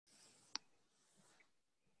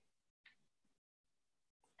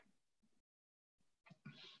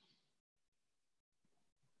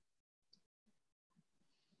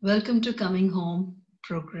Welcome to Coming Home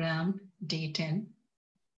program day 10.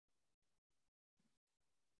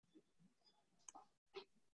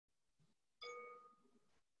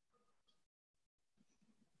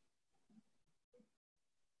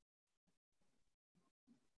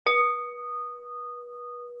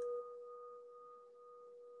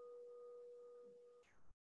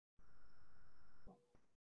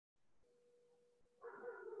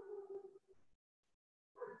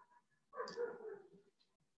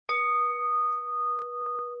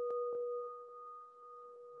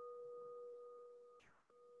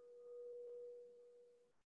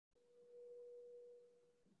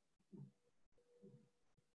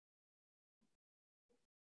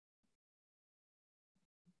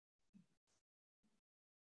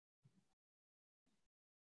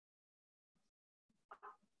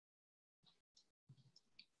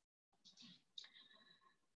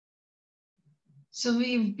 So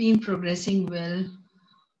we've been progressing well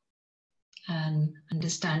and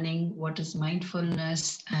understanding what is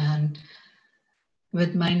mindfulness, and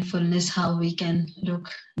with mindfulness, how we can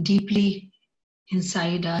look deeply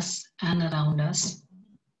inside us and around us.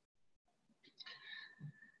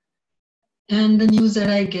 And the news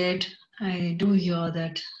that I get, I do hear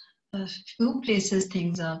that a few places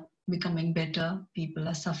things are becoming better, people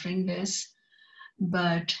are suffering less,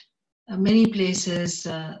 but many places,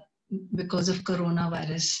 because of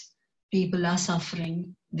coronavirus, people are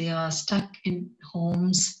suffering. They are stuck in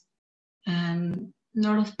homes, and a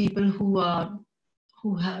lot of people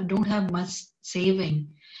don't have much saving,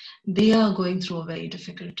 they are going through a very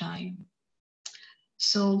difficult time.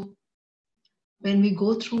 So when we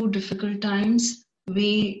go through difficult times,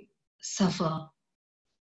 we suffer.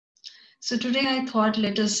 So today I thought,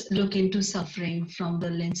 let us look into suffering from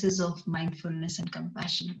the lenses of mindfulness and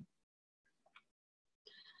compassion.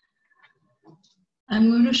 I'm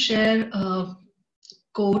going to share a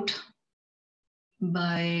quote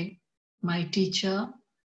by my teacher,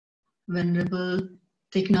 Venerable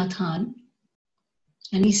Thich Nhat Hanh,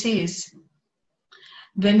 and he says,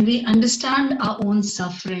 when we understand our own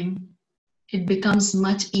suffering, it becomes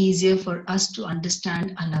much easier for us to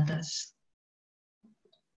understand another's.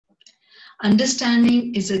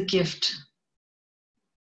 Understanding is a gift.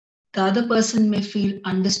 The other person may feel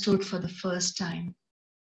understood for the first time.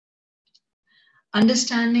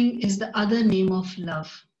 Understanding is the other name of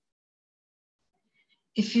love.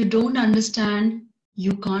 If you don't understand,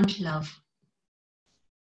 you can't love.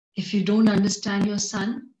 If you don't understand your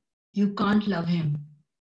son, you can't love him.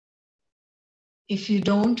 If you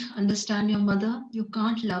don't understand your mother, you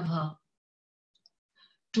can't love her.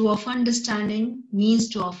 To offer understanding means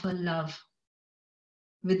to offer love.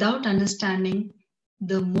 Without understanding,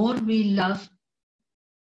 without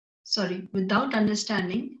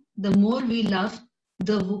understanding, the more we love,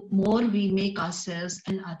 the more we make ourselves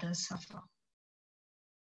and others suffer.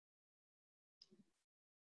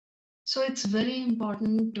 So it's very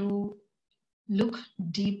important to look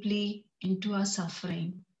deeply into our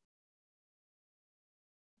suffering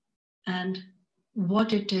and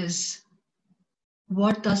what it is,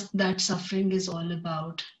 what that suffering is all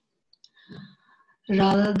about,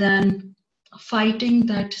 rather than fighting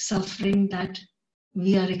that suffering that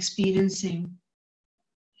we are experiencing.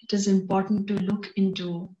 It is important to look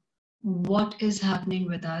into what is happening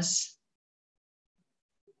with us,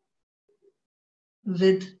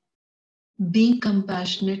 with being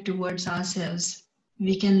compassionate towards ourselves.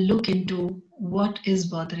 We can look into what is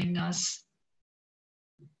bothering us,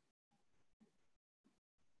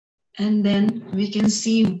 and then we can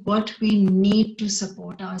see what we need to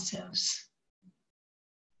support ourselves.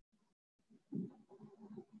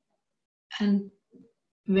 And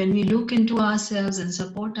when we look into ourselves and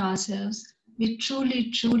support ourselves, we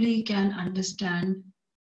truly can understand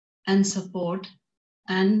and support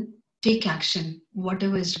and take action,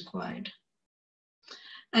 whatever is required.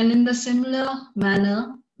 And in the similar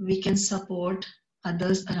manner, we can support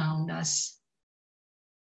others around us.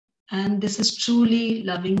 And this is truly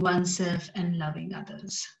loving oneself and loving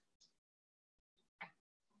others.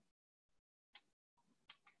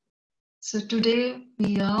 So today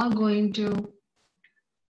we are going to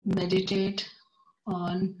meditate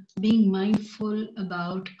on being mindful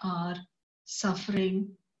about our suffering,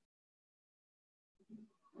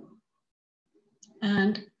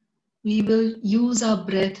 and we will use our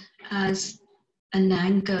breath as an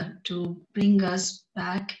anchor to bring us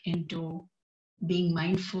back into being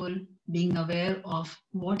mindful, being aware of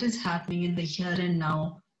what is happening in the here and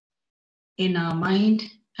now, in our mind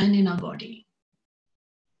and in our body.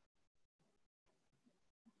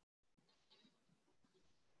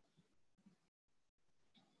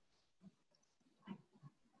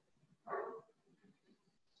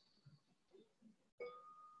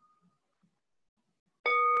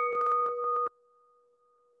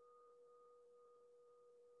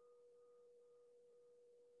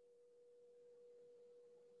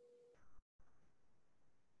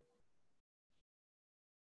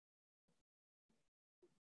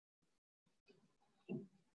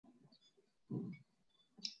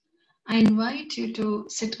 I invite you to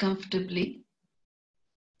sit comfortably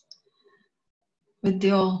with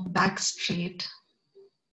your back straight.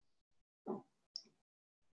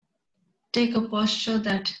 Take a posture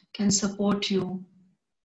that can support you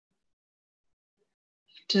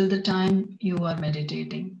till the time you are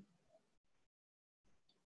meditating.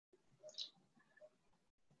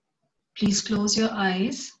 Please close your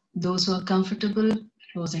eyes. Those who are comfortable,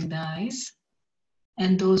 closing their eyes.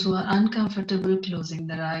 And those who are uncomfortable closing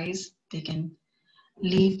their eyes, they can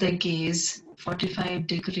leave their gaze 45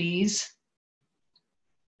 degrees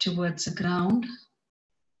towards the ground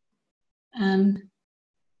and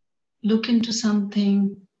look into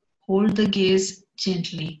something. Hold the gaze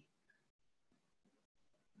gently.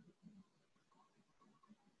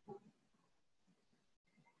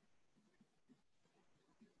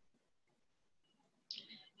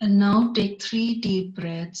 And now take 3 deep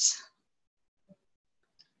breaths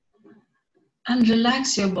and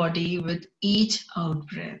relax your body with each out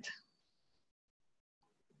breath.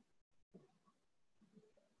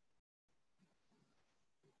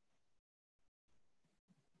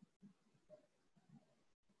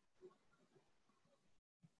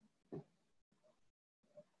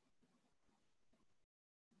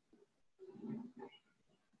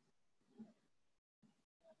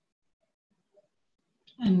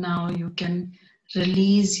 And now you can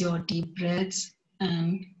release your deep breaths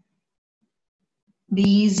and be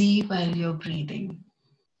easy while you're breathing.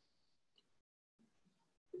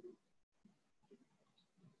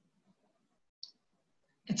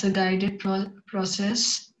 It's a guided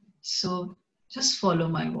process, so just follow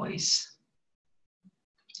my voice.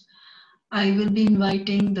 I will be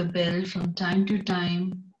inviting the bell from time to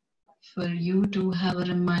time for you to have a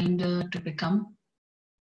reminder to become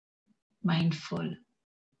mindful.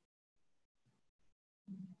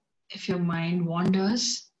 If your mind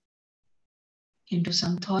wanders into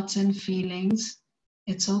some thoughts and feelings,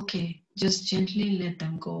 it's okay. Just gently let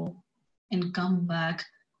them go and come back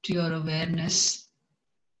to your awareness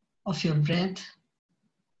of your breath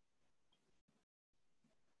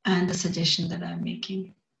and the suggestion that I'm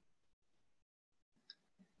making.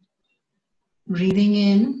 Breathing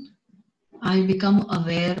in, I become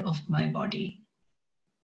aware of my body.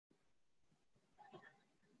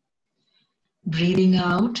 Breathing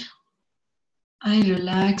out, I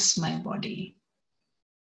relax my body.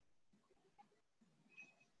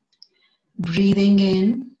 Breathing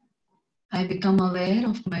in, I become aware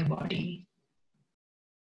of my body.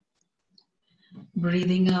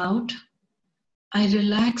 Breathing out, I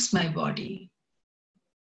relax my body.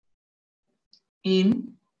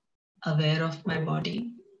 In, aware of my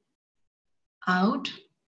body. Out,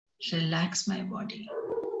 relax my body.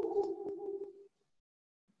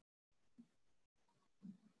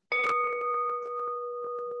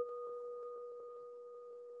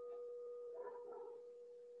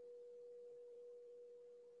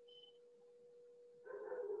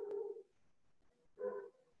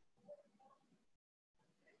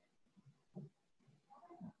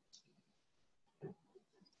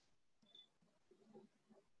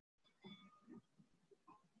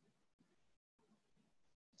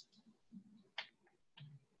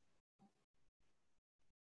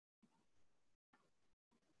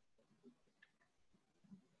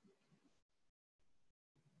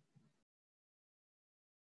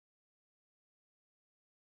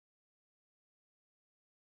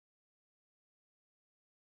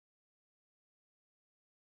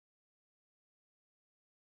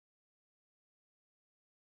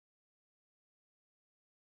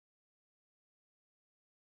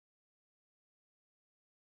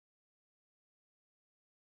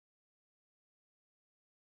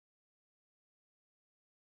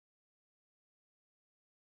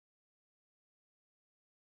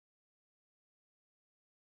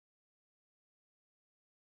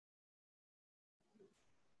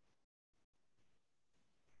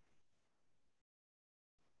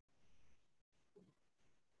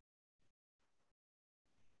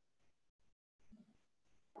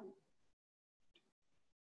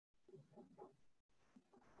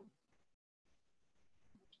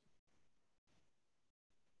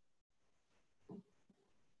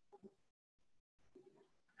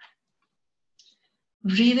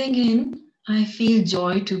 Breathing in, I feel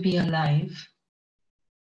joy to be alive.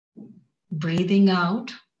 Breathing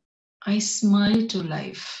out, I smile to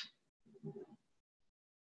life.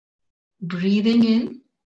 Breathing in,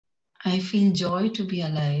 I feel joy to be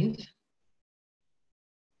alive.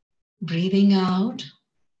 Breathing out,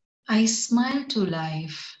 I smile to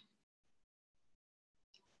life.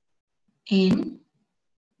 In,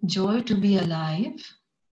 joy to be alive.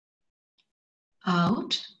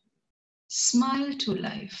 Out, smile to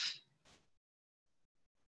life.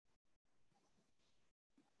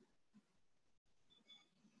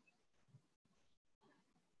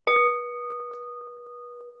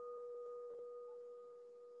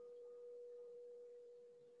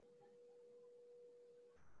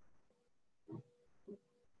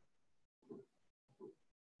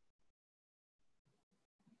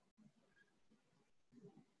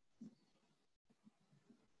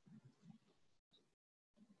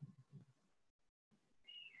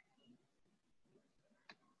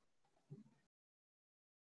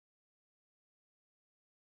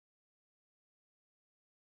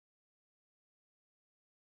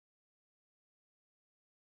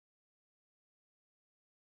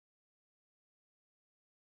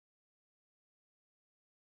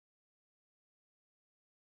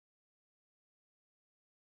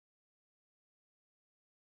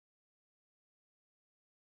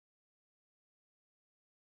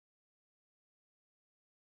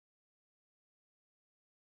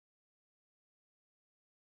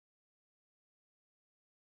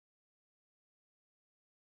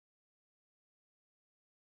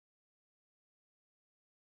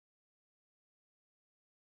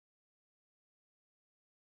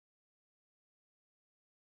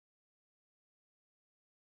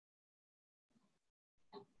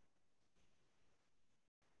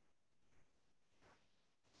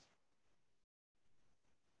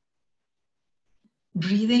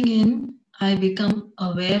 Breathing in, I become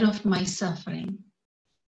aware of my suffering.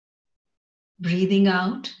 Breathing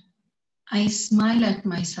out, I smile at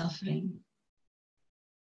my suffering.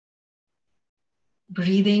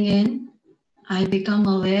 Breathing in, I become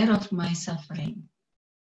aware of my suffering.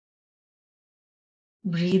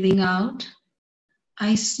 Breathing out,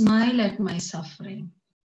 I smile at my suffering.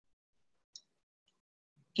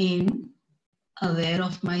 In, aware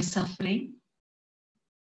of my suffering.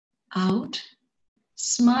 Out,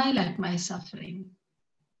 smile at my suffering.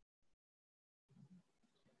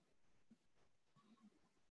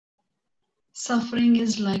 Suffering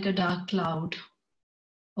is like a dark cloud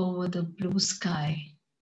over the blue sky.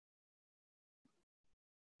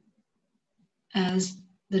 As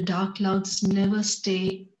the dark clouds never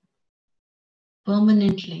stay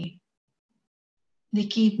permanently, they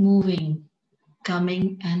keep moving,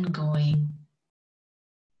 coming and going.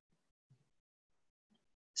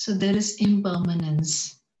 So there is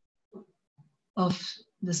impermanence of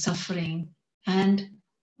the suffering and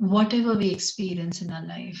whatever we experience in our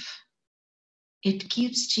life. It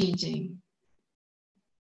keeps changing.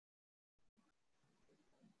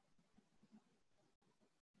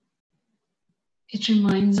 It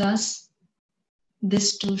reminds us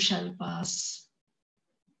this too shall pass.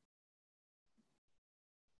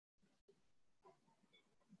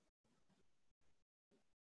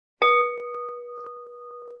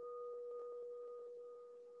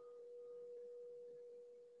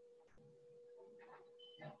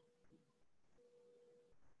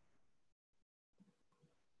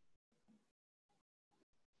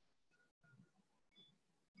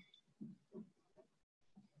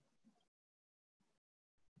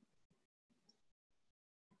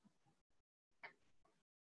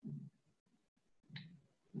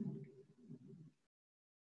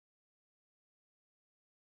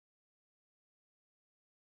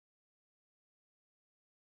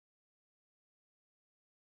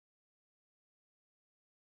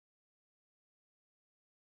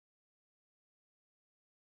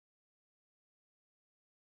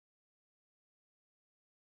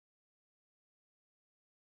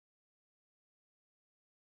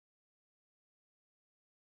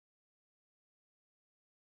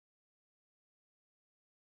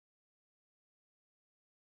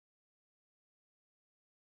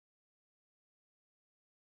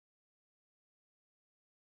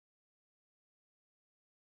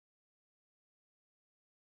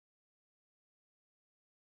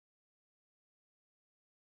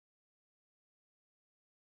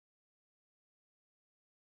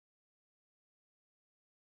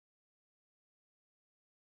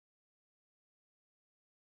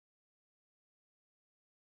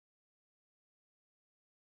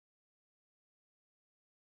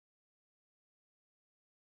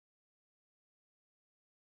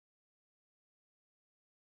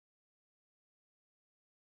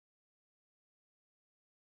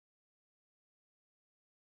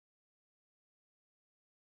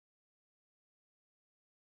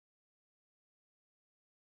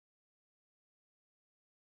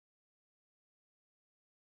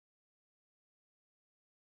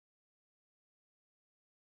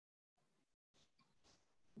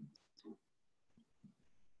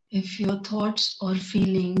 If your thoughts or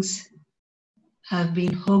feelings have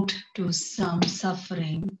been hooked to some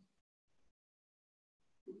suffering,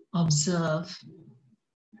 observe.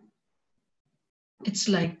 It's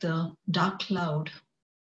like the dark cloud.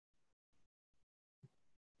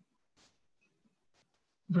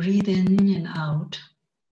 Breathe in and out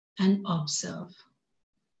and observe.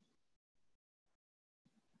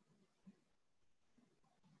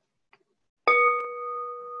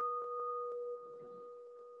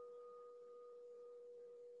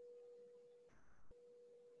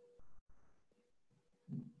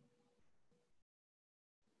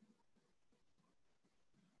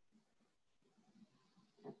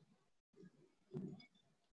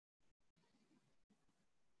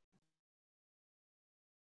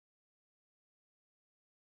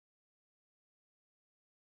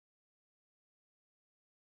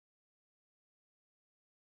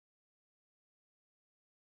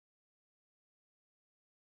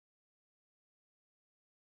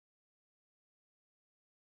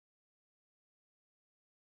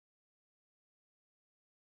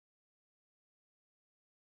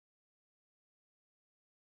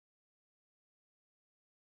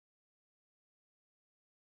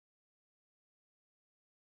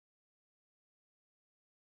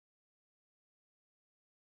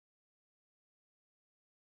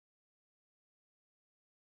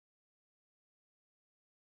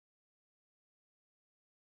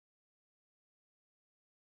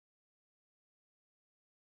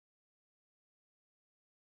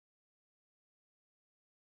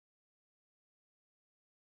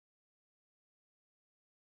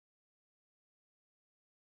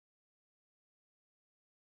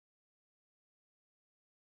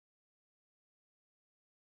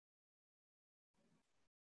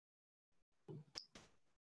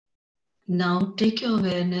 Now take your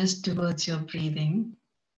awareness towards your breathing.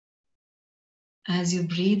 As you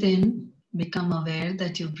breathe in, become aware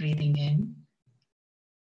that you're breathing in.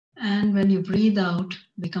 And when you breathe out,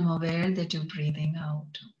 become aware that you're breathing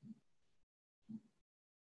out.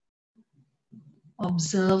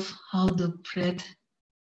 Observe how the breath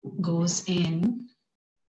goes in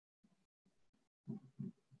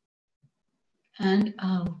and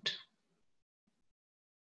out.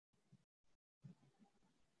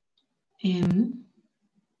 In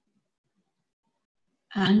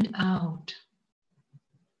and out.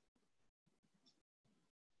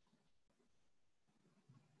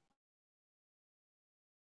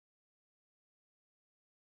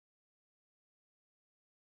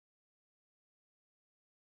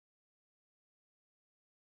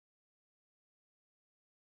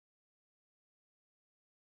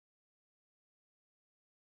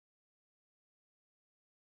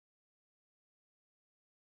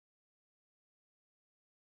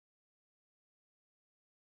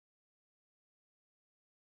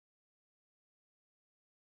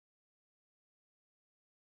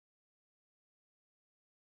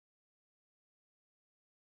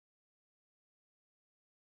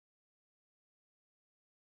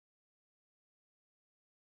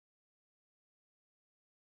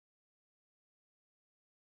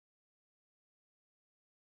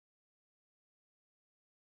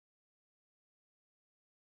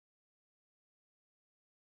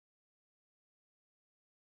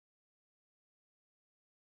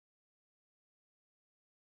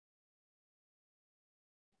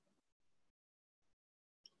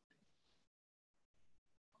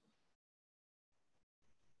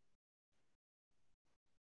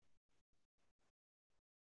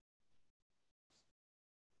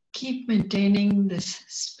 Keep maintaining this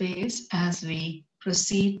space as we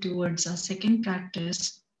proceed towards our second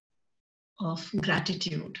practice of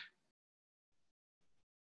gratitude.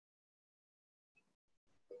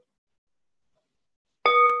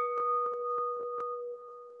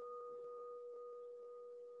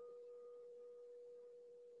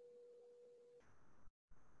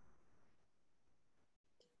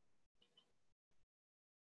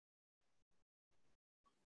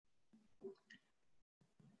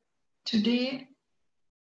 Today,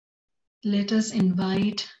 let us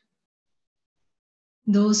invite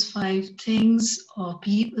those 5 things or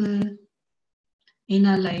people in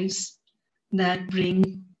our lives that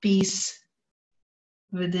bring peace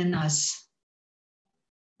within us.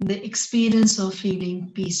 The experience of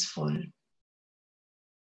feeling peaceful.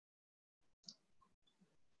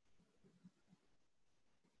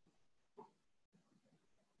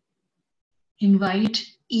 Invite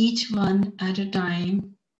each one at a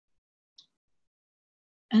time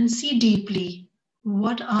and see deeply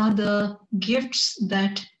what are the gifts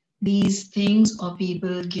that these things or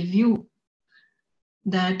people give you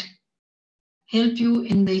that help you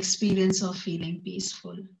in the experience of feeling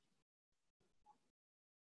peaceful.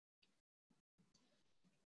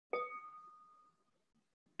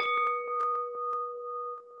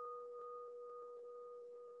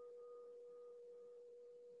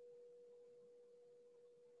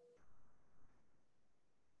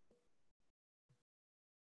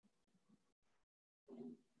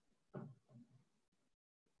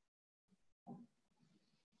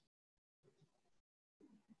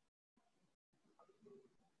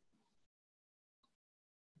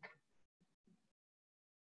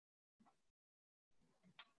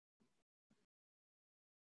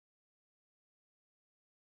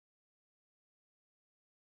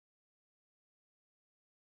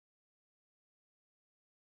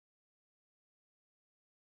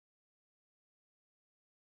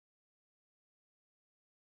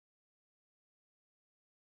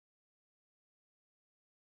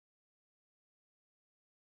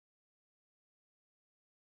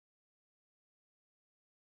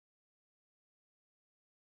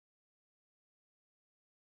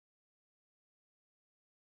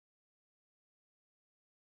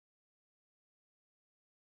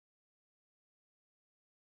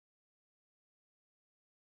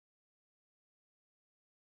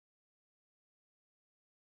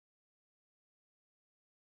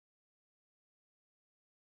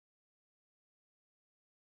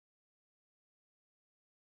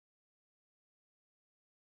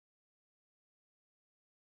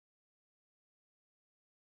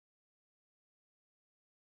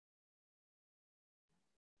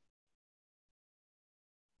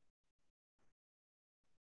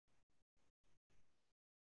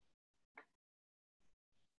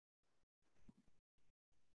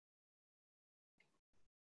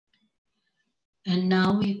 And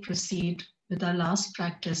now we proceed with our last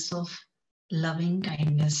practice of loving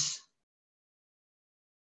kindness.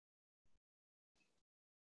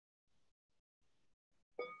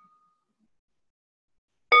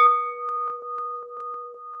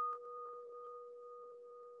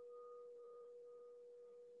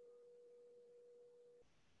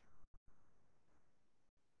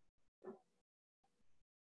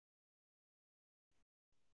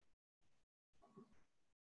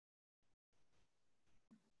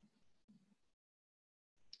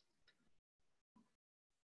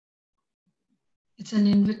 It's an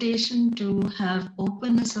invitation to have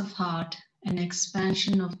openness of heart and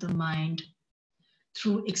expansion of the mind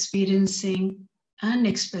through experiencing and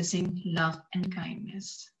expressing love and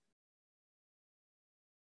kindness.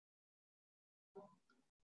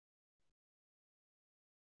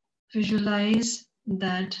 Visualize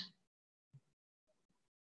that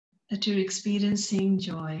you're experiencing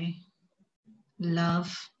joy,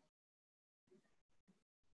 love,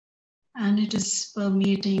 and it is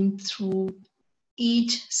permeating through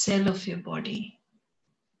each cell of your body,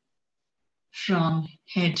 from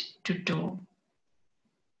head to toe,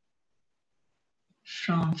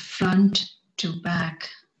 from front to back,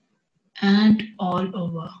 and all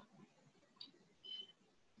over.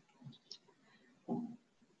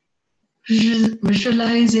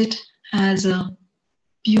 Visualize it as a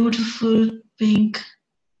beautiful pink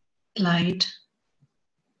light,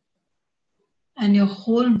 and your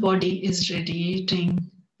whole body is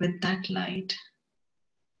radiating with that light.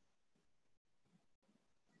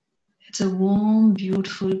 It's a warm,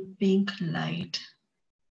 beautiful pink light,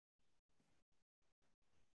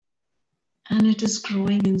 and it is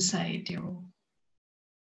growing inside you.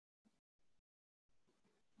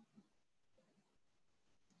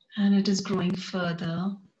 And it is growing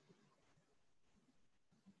further.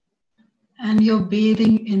 And you're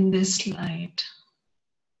bathing in this light.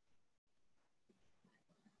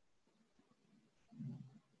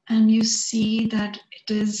 And you see that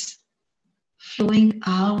it is flowing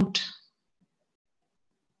out.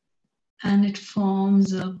 And it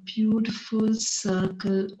forms a beautiful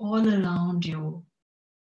circle all around you.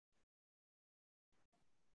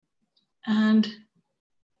 And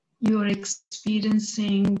you're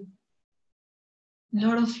experiencing a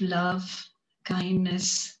lot of love,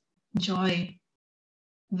 kindness, joy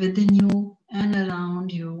within you and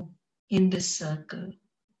around you in this circle.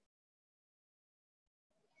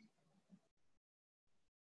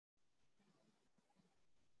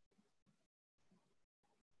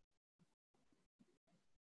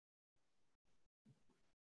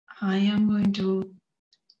 I am going to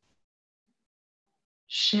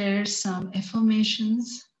share some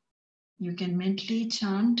affirmations. You can mentally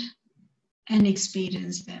chant and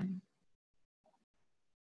experience them.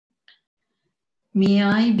 May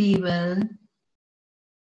I be well.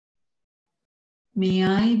 May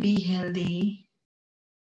I be healthy.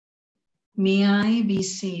 May I be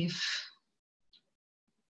safe.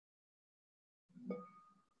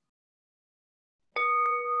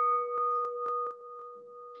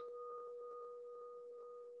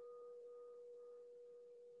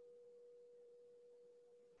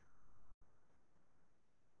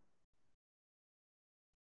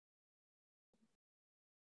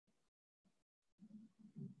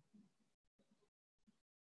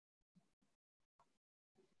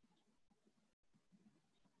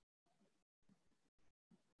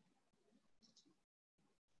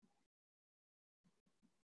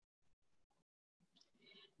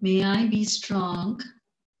 May I be strong.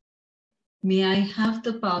 May I have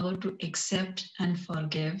the power to accept and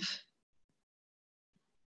forgive.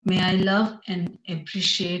 May I love and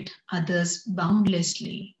appreciate others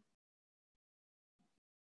boundlessly.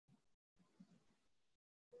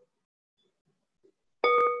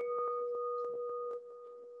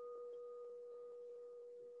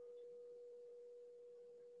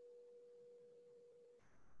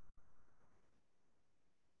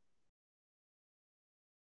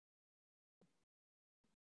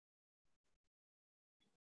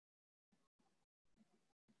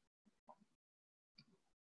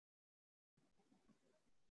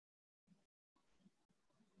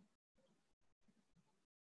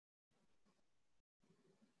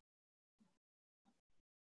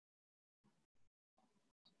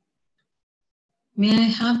 May I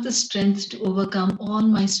have the strength to overcome all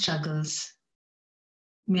my struggles.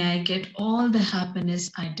 May I get all the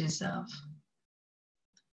happiness I deserve.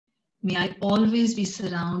 May I always be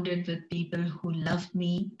surrounded with people who love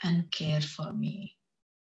me and care for me.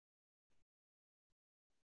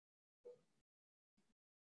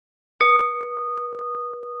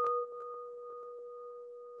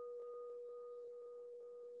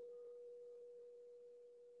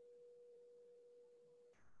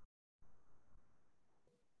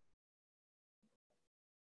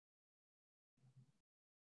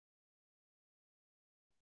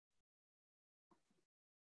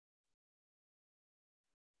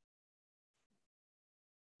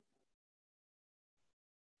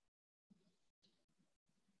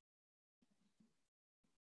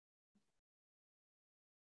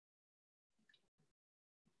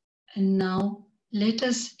 And now let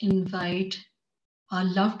us invite our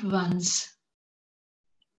loved ones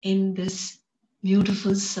in this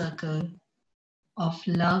beautiful circle of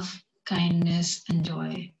love, kindness, and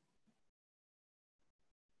joy.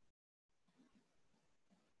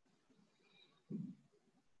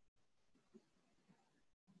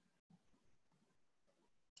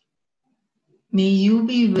 May you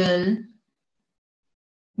be well.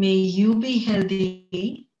 May you be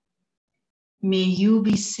healthy. May you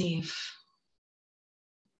be safe.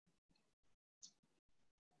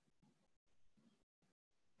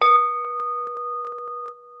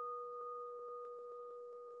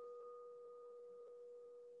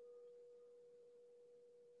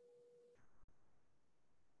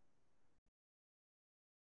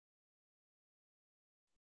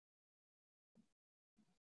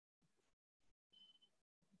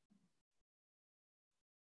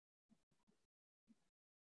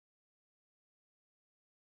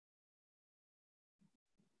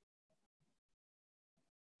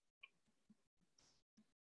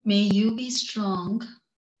 May you be strong.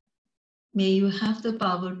 May you have the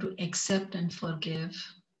power to accept and forgive.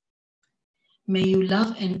 May you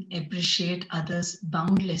love and appreciate others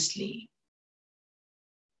boundlessly.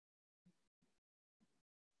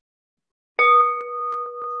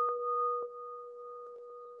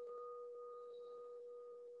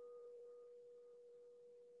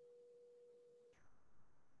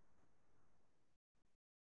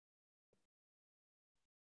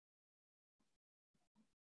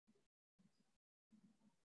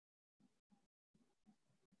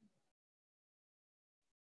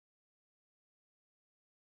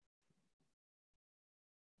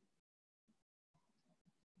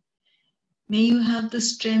 May you have the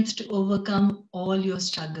strength to overcome all your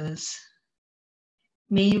struggles.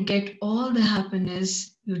 May you get all the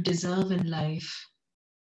happiness you deserve in life.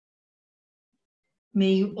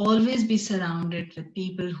 May you always be surrounded with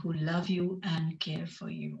people who love you and care for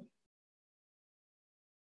you.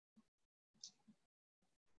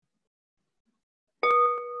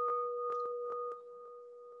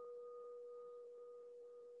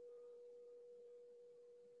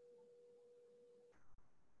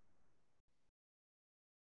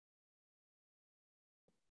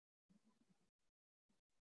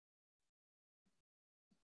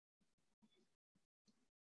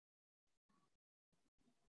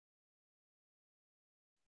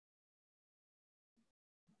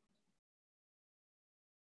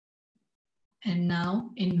 And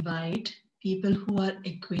now invite people who are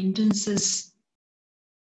acquaintances,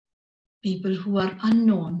 people who are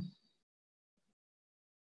unknown,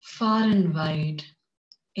 far and wide.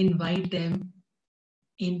 Invite them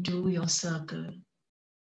into your circle.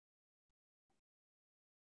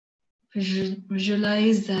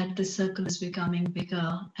 Visualize that the circle is becoming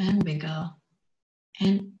bigger and bigger,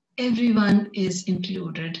 and everyone is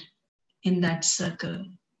included in that circle.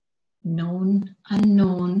 Known,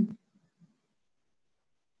 unknown,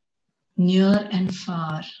 near and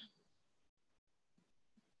far.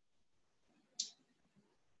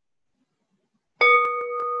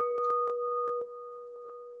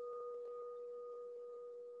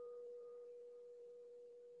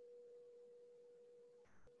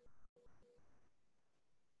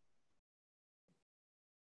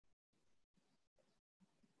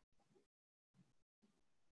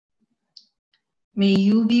 May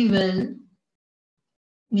you be well.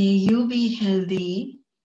 May you be healthy.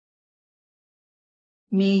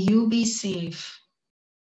 May you be safe.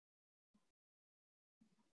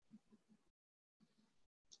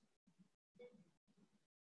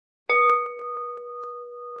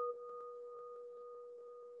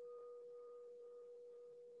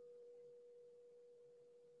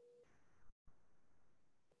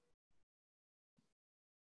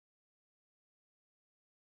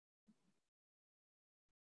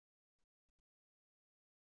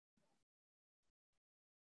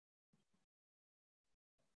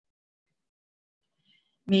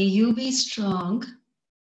 May you be strong.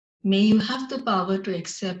 May you have the power to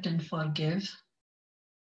accept and forgive.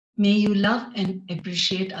 May you love and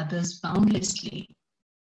appreciate others boundlessly.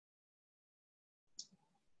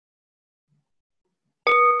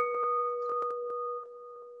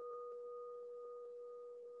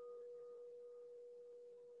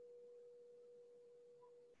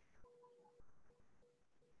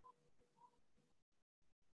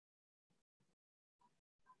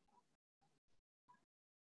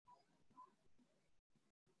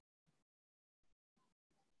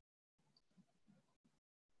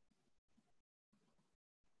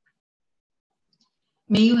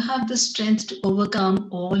 May you have the strength to overcome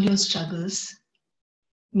all your struggles.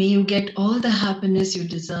 May you get all the happiness you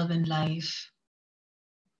deserve in life.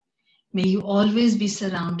 May you always be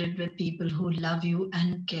surrounded with people who love you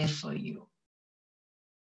and care for you.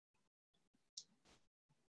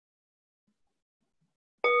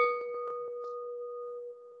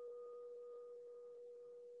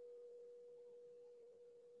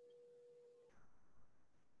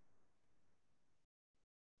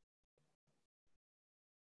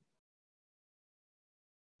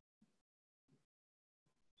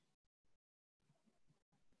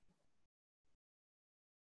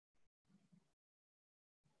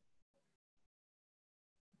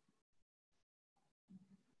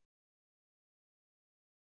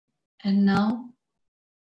 And now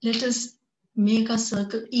let us make our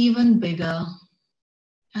circle even bigger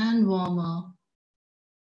and warmer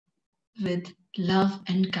with love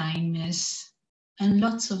and kindness and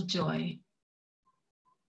lots of joy.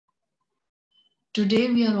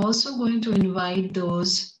 Today, we are also going to invite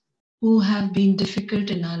those who have been difficult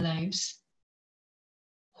in our lives,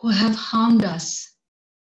 who have harmed us.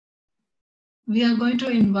 We are going to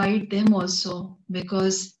invite them also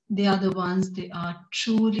because they are the ones they are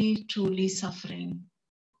truly, truly suffering.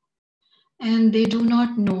 And they do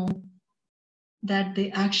not know that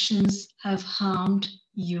the actions have harmed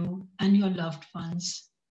you and your loved ones.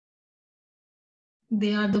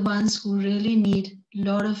 They are the ones who really need a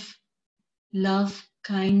lot of love,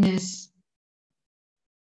 kindness.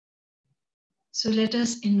 So let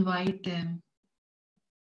us invite them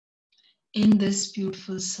in this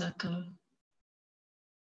beautiful circle.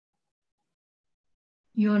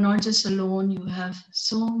 You are not just alone, you have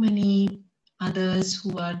so many others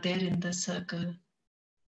who are there in the circle.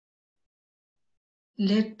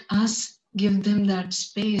 Let us give them that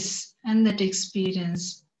space and that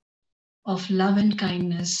experience of love and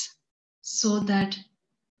kindness so that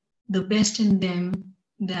the best in them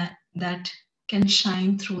that can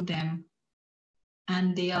shine through them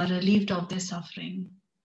and they are relieved of their suffering.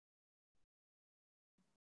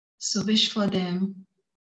 So wish for them.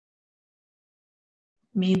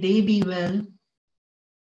 May they be well.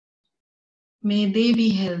 May they be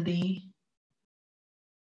healthy.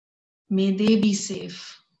 May they be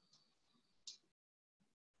safe.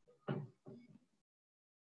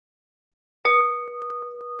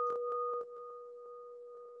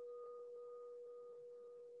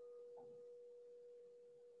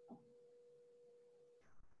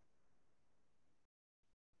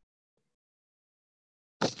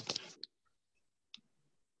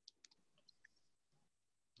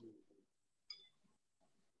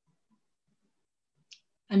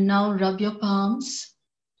 And now rub your palms,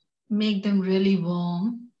 make them really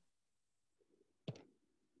warm,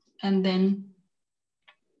 and then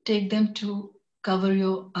take them to cover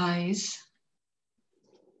your eyes.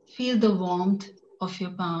 Feel the warmth of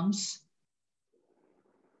your palms,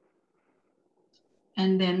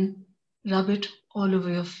 and then rub it all over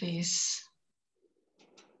your face.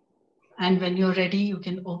 And when you're ready, you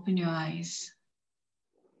can open your eyes.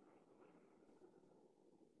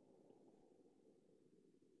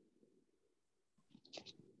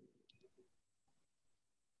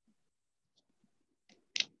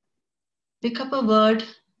 Pick up a word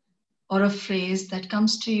or a phrase that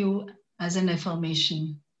comes to you as an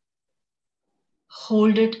affirmation.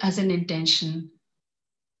 Hold it as an intention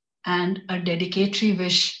and a dedicatory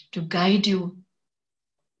wish to guide you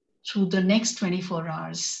through the next 24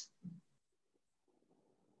 hours.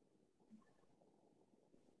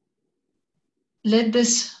 Let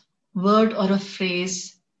this word or a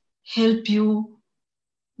phrase help you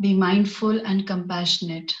be mindful and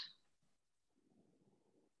compassionate.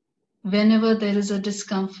 Whenever there is a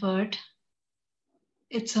discomfort,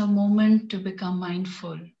 it's a moment to become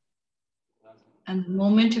mindful. And the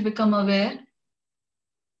moment you become aware,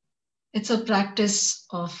 it's a practice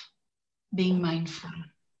of being mindful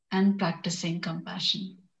and practicing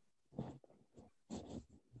compassion.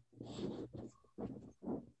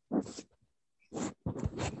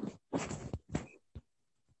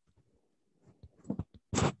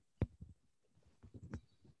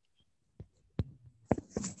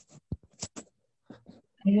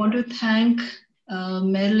 I want to thank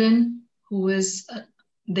Marilyn, who is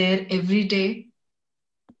there every day,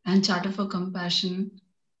 and Charter for Compassion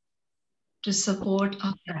to support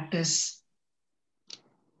our practice.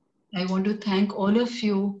 I want to thank all of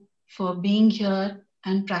you for being here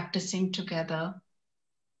and practicing together.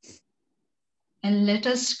 And let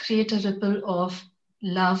us create a ripple of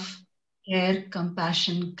love, care,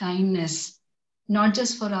 compassion, kindness, not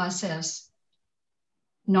just for ourselves,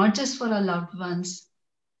 not just for our loved ones,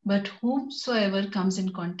 but whomsoever comes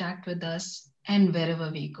in contact with us and wherever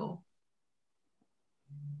we go.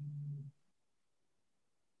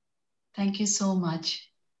 Thank you so much.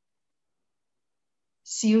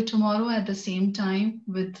 See you tomorrow at the same time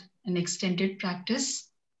with an extended practice.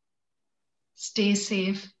 Stay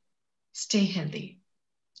safe, stay healthy.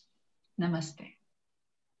 Namaste.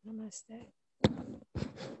 Namaste.